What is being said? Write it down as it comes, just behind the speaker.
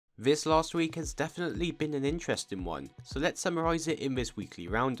This last week has definitely been an interesting one, so let's summarise it in this weekly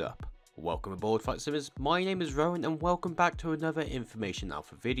roundup. Welcome aboard Flight Simmers, my name is Rowan and welcome back to another Information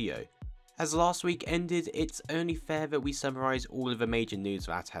Alpha video. As last week ended, it's only fair that we summarise all of the major news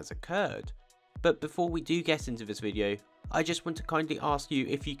that has occurred. But before we do get into this video, I just want to kindly ask you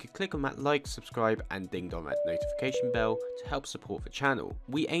if you could click on that like, subscribe and ding on that notification bell to help support the channel.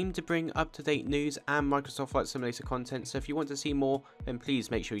 We aim to bring up to date news and Microsoft Flight Simulator content, so if you want to see more then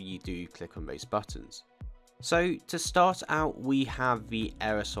please make sure you do click on those buttons. So to start out, we have the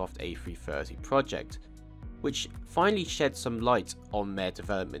Aerosoft A330 project, which finally shed some light on their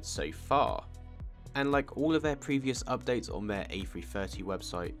development so far. And like all of their previous updates on their A330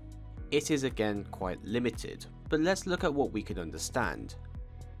 website, it is again quite limited, but let's look at what we can understand.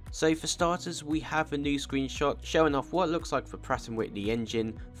 So for starters, we have a new screenshot showing off what looks like the Pratt & Whitney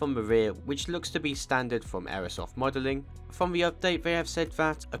engine from the rear, which looks to be standard from Aerosoft modelling. From the update, they have said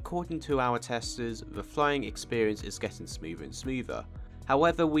that, according to our testers, the flying experience is getting smoother and smoother.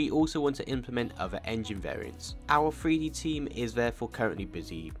 However, we also want to implement other engine variants. Our 3D team is therefore currently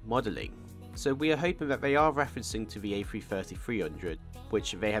busy modelling. So we are hoping that they are referencing to the A330-300,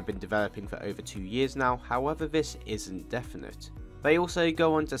 which they have been developing for over 2 years now, however this isn't definite. They also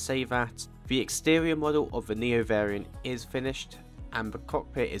go on to say that the exterior model of the Neo variant is finished and the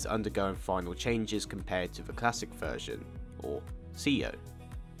cockpit is undergoing final changes compared to the classic version, or CO.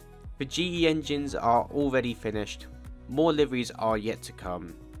 The GE engines are already finished, more liveries are yet to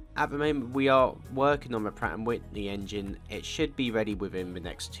come. At the moment we are working on the Pratt & Whitney engine, it should be ready within the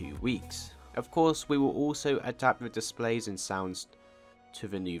next 2 weeks. Of course, we will also adapt the displays and sounds to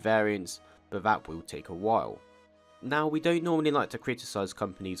the new variants, but that will take a while. Now, we don't normally like to criticise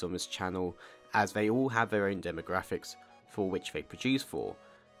companies on this channel, as they all have their own demographics for which they produce for,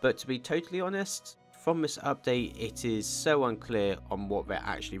 but to be totally honest, from this update it is so unclear on what they're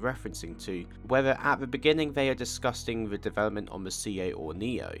actually referencing to, whether at the beginning they are discussing the development on the CO or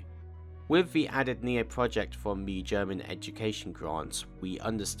Neo. With the added Neo project from the German education grants, we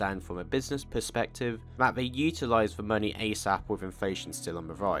understand from a business perspective that they utilise the money ASAP with inflation still on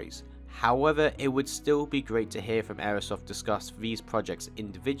the rise. However, it would still be great to hear from Aerosoft discuss these projects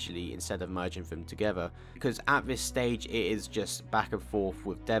individually instead of merging them together, because at this stage it is just back and forth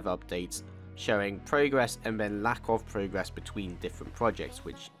with dev updates showing progress and then lack of progress between different projects,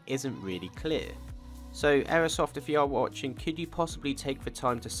 which isn't really clear. So Aerosoft, if you are watching, could you possibly take the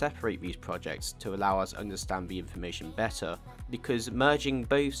time to separate these projects to allow us understand the information better, because merging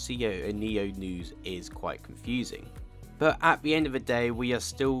both CO and Neo news is quite confusing. But at the end of the day, we are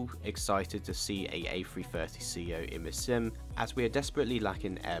still excited to see a A330 CO in the sim, as we are desperately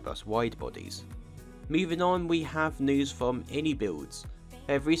lacking Airbus widebodies. Moving on, we have news from iniBuilds.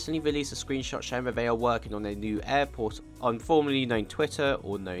 They have recently released a screenshot showing that they are working on a new airport on formerly known Twitter,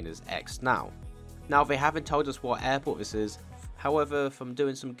 or known as X now. Now, they haven't told us what airport this is, however from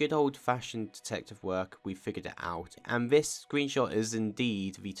doing some good old fashioned detective work we figured it out, and this screenshot is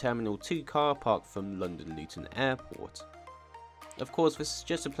indeed the Terminal 2 car park from London Luton Airport. Of course, this is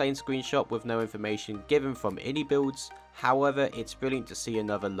just a plain screenshot with no information given from iniBuilds, however it's brilliant to see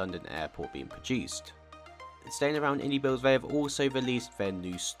another London airport being produced. Staying around iniBuilds, they have also released their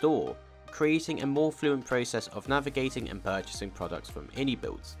new store, creating a more fluent process of navigating and purchasing products from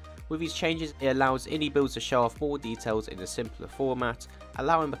iniBuilds. With these changes, it allows iniBuilds to show off more details in a simpler format,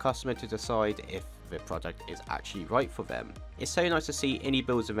 allowing the customer to decide if the product is actually right for them. It's so nice to see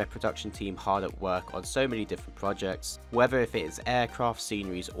iniBuilds and their production team hard at work on so many different projects, whether if it is aircraft,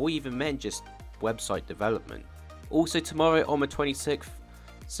 sceneries, or even then just website development. Also tomorrow on the 26th,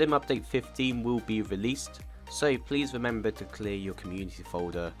 Sim Update 15 will be released, so please remember to clear your community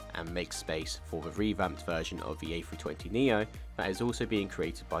folder and make space for the revamped version of the A320 Neo that is also being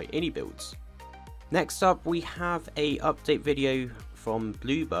created by iniBuilds. Next up, we have a update video from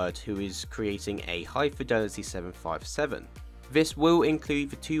BlueBird, who is creating a high fidelity 757. This will include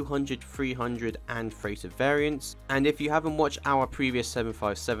the 200, 300 and freighter variants, and if you haven't watched our previous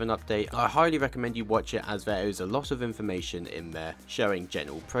 757 update, I highly recommend you watch it, as there is a lot of information in there showing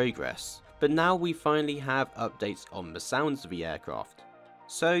general progress. But now we finally have updates on the sounds of the aircraft.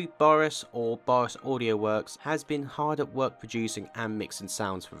 So Boris, or Boris Audio Works, has been hard at work producing and mixing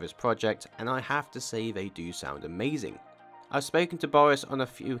sounds for this project, and I have to say they do sound amazing. I've spoken to Boris on a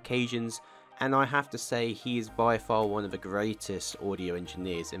few occasions, and I have to say he is by far one of the greatest audio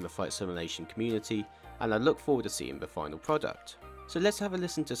engineers in the flight simulation community, and I look forward to seeing the final product. So let's have a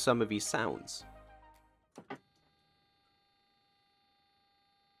listen to some of these sounds.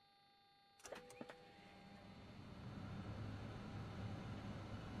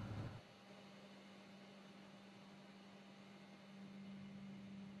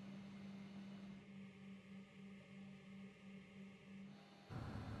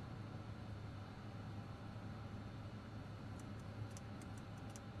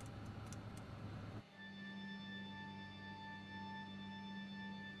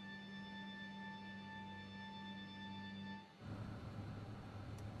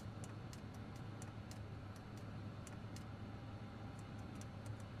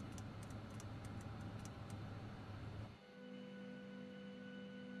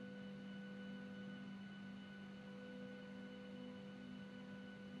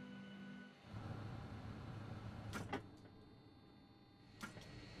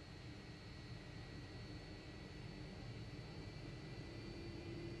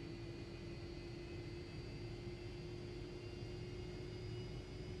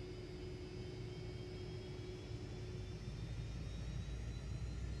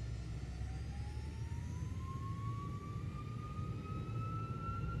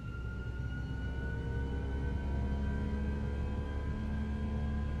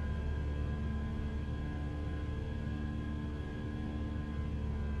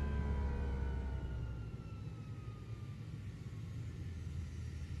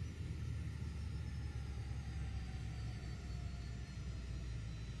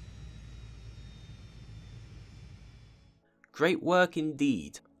 Great work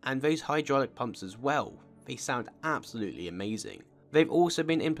indeed, and those hydraulic pumps as well, they sound absolutely amazing. They've also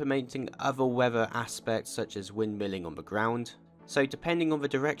been implementing other weather aspects such as windmilling on the ground, so depending on the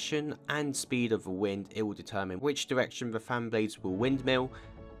direction and speed of the wind, it will determine which direction the fan blades will windmill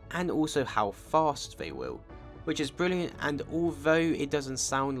and also how fast they will, which is brilliant. And although it doesn't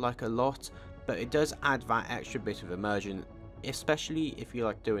sound like a lot, but it does add that extra bit of immersion, especially if you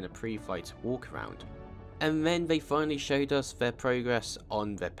like doing a pre-flight walk around. And then they finally showed us their progress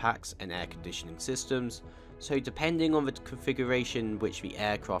on their packs and air conditioning systems. So depending on the configuration which the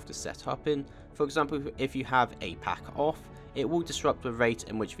aircraft is set up in, for example, if you have a pack off, it will disrupt the rate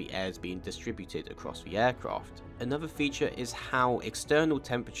in which the air is being distributed across the aircraft. Another feature is how external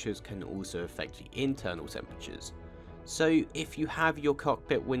temperatures can also affect the internal temperatures. So if you have your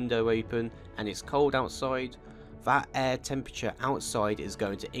cockpit window open and it's cold outside, that air temperature outside is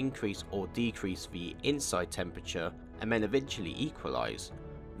going to increase or decrease the inside temperature and then eventually equalize.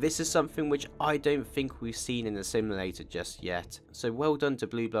 This is something which I don't think we've seen in a simulator just yet, so well done to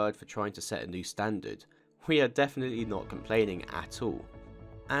BlueBird for trying to set a new standard. We are definitely not complaining at all.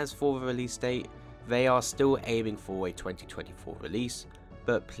 As for the release date, they are still aiming for a 2024 release,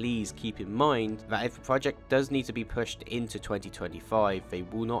 but please keep in mind that if the project does need to be pushed into 2025, they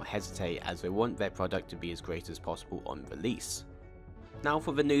will not hesitate, as they want their product to be as great as possible on release. Now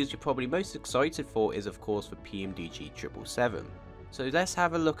for the news you're probably most excited for is of course the PMDG 777. So let's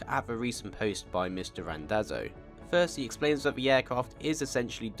have a look at the recent post by Mr. Randazzo. First, he explains that the aircraft is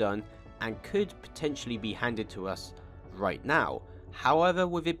essentially done and could potentially be handed to us right now. However,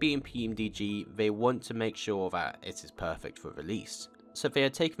 with it being PMDG, they want to make sure that it is perfect for release. So they are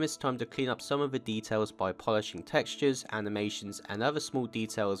taking this time to clean up some of the details by polishing textures, animations and other small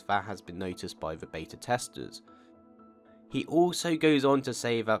details that has been noticed by the beta testers. He also goes on to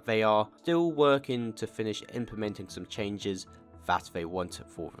say that they are still working to finish implementing some changes that they want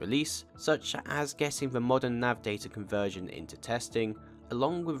for release, such as getting the modern nav data conversion into testing,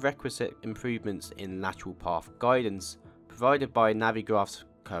 along with requisite improvements in lateral path guidance provided by Navigraph's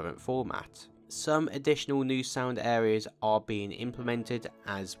current format. Some additional new sound areas are being implemented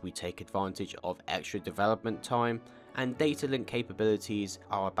as we take advantage of extra development time, and data link capabilities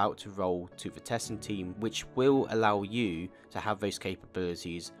are about to roll to the testing team, which will allow you to have those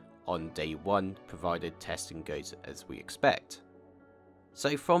capabilities on day one, provided testing goes as we expect.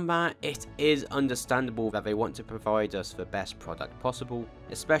 So from that, it is understandable that they want to provide us the best product possible,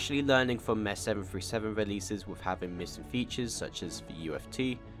 especially learning from their 737 releases with having missing features such as the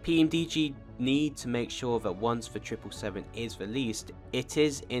UFT. PMDG need to make sure that once the 777 is released, it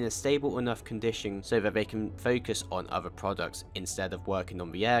is in a stable enough condition so that they can focus on other products instead of working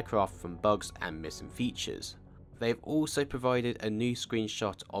on the aircraft from bugs and missing features. They've also provided a new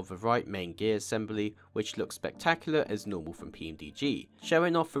screenshot of the right main gear assembly, which looks spectacular as normal from PMDG,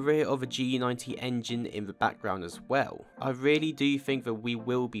 showing off the rear of a GE90 engine in the background as well. I really do think that we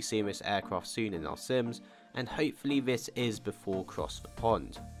will be seeing this aircraft soon in our sims, and hopefully this is before cross the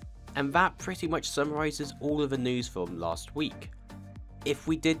pond. And that pretty much summarizes all of the news from last week. If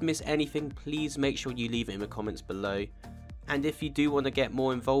we did miss anything, please make sure you leave it in the comments below. And if you do want to get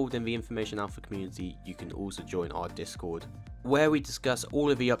more involved in the Information Alpha community, you can also join our Discord, where we discuss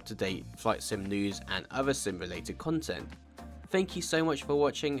all of the up-to-date flight sim news and other sim related content. Thank you so much for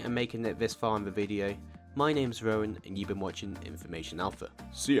watching and making it this far in the video. My name's Rowan and you've been watching Information Alpha.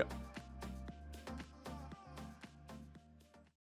 See ya!